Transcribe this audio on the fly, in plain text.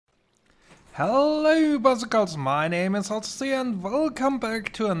Hello Buzzicles, my name is Hotzy and welcome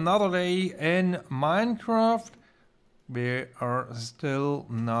back to another day in Minecraft. We are still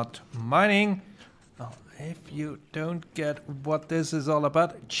not mining. Now, if you don't get what this is all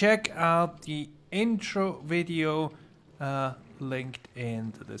about, check out the intro video linked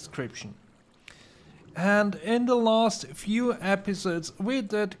in the description. And in the last few episodes we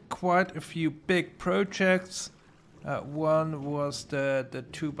did quite a few big projects. One was the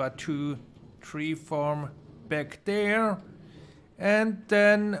 2x2 tree farm back there, and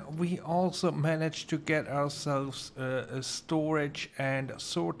then we also managed to get ourselves a storage and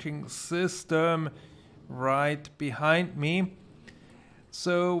sorting system right behind me.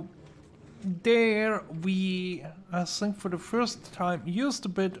 So there we, I think for the first time, used a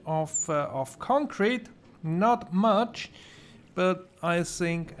bit of concrete, not much, but I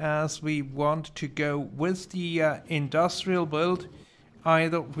think as we want to go with the industrial build,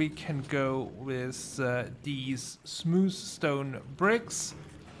 either we can go with these smooth stone bricks,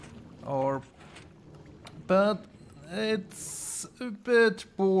 but it's a bit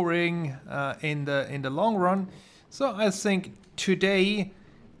boring in the long run. So I think today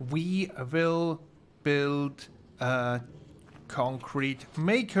we will build a concrete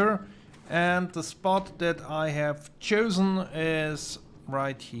maker, and the spot that I have chosen is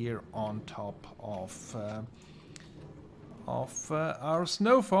right here on top of our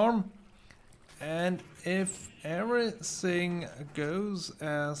snow farm. And if everything goes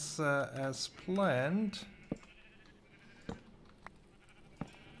as planned,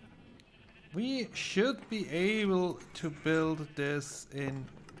 we should be able to build this in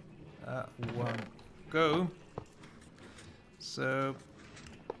one go. So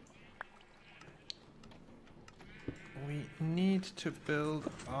we need to build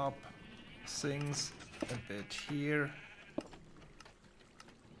up things a bit here.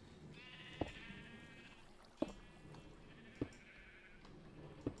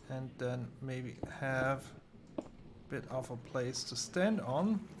 And then maybe have a bit of a place to stand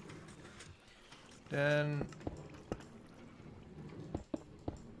on. Then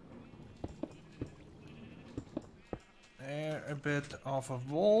there a bit of a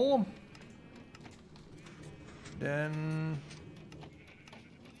wall. Then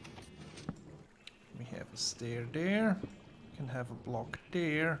we have a stair there. We can have a block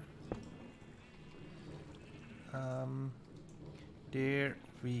there. There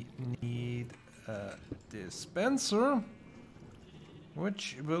we need a dispenser,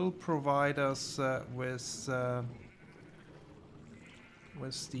 which will provide us with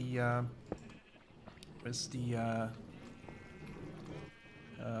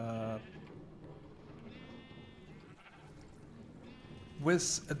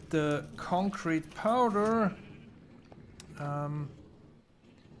the concrete powder, and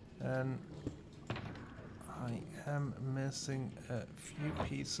I am missing a few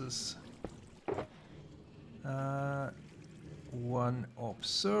pieces. One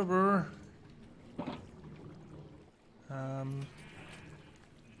observer.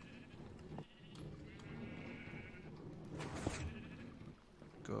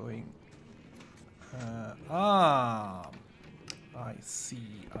 Going. I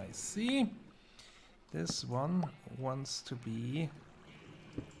see. This one wants to be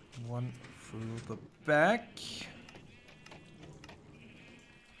one through the back.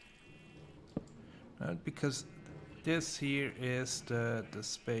 Because this here is the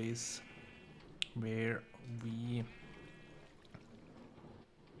space where we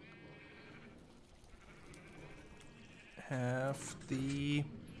have the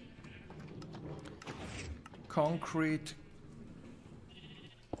concrete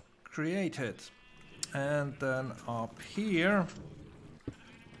created. And then up here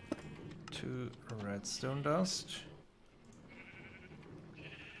to redstone dust.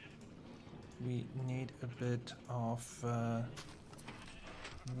 We need a bit of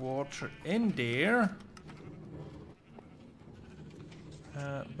water in there,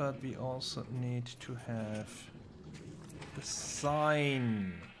 but we also need to have the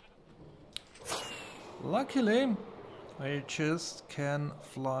sign. Luckily, I just can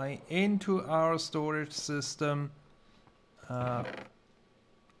fly into our storage system,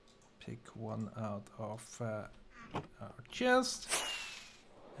 pick one out of our chest,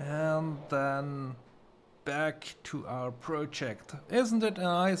 and then back to our project. Isn't it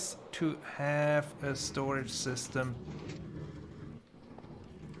nice to have a storage system?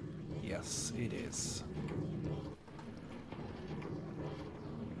 Yes, it is.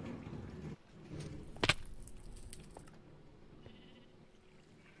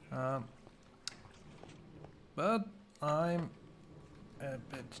 But I'm a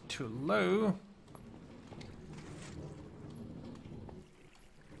bit too low.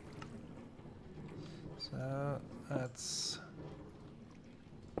 So let's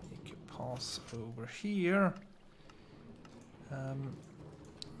make a pass over here.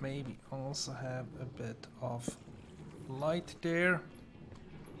 Maybe also have a bit of light there.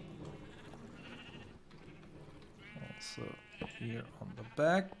 Also here on the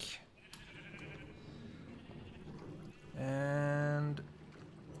back. And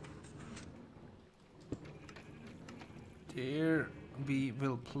there we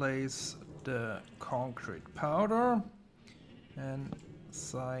will place the concrete powder and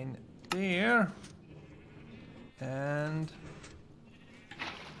sign there, and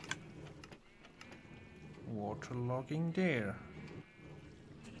waterlogging there.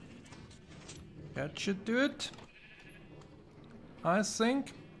 That should do it, I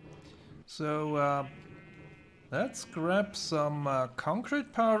think. So let's grab some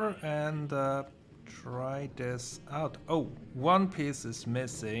concrete powder and try this out. Oh, one piece is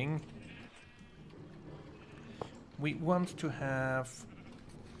missing. We want to have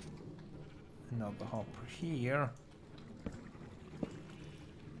another hopper here.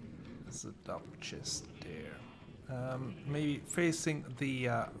 There's a double chest there. Maybe facing the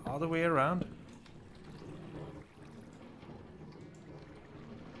other way around.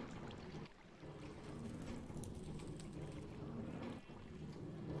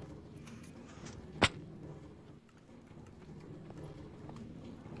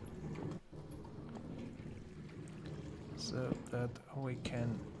 So that we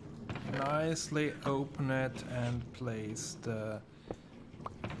can nicely open it and place the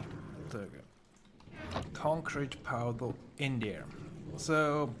concrete powder in there.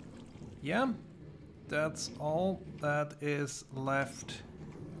 So yeah, that's all that is left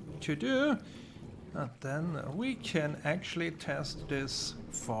to do. And then we can actually test this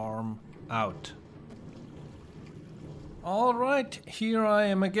farm out. Alright, here I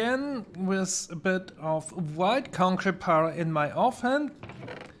am again with a bit of white concrete powder in my offhand.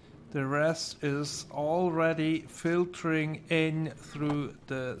 The rest is already filtering in through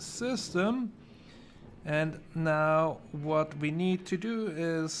the system. And now what we need to do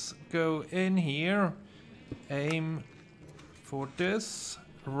is go in here, aim for this,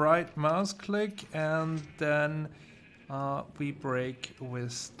 right mouse click, and then we break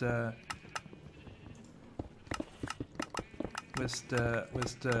with the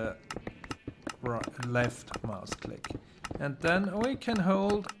left mouse click, and then we can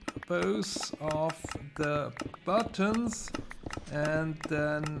hold both of the buttons and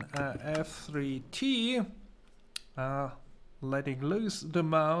then F3T, letting loose the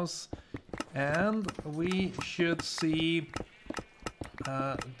mouse, and we should see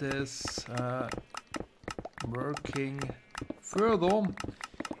this working further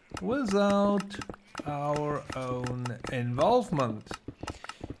without our own involvement.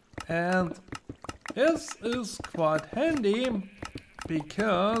 And this is quite handy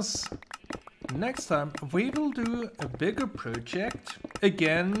because next time we will do a bigger project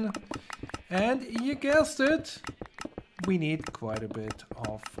again, and you guessed it, we need quite a bit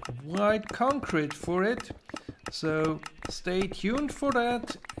of white concrete for it. So stay tuned for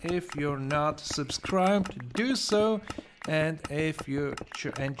that. If you're not subscribed, do so. And if you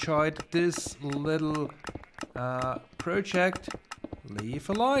enjoyed this little project, leave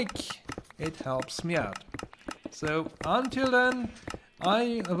a like. It helps me out. So until then,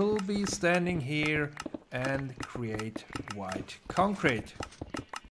 I will be standing here and create white concrete.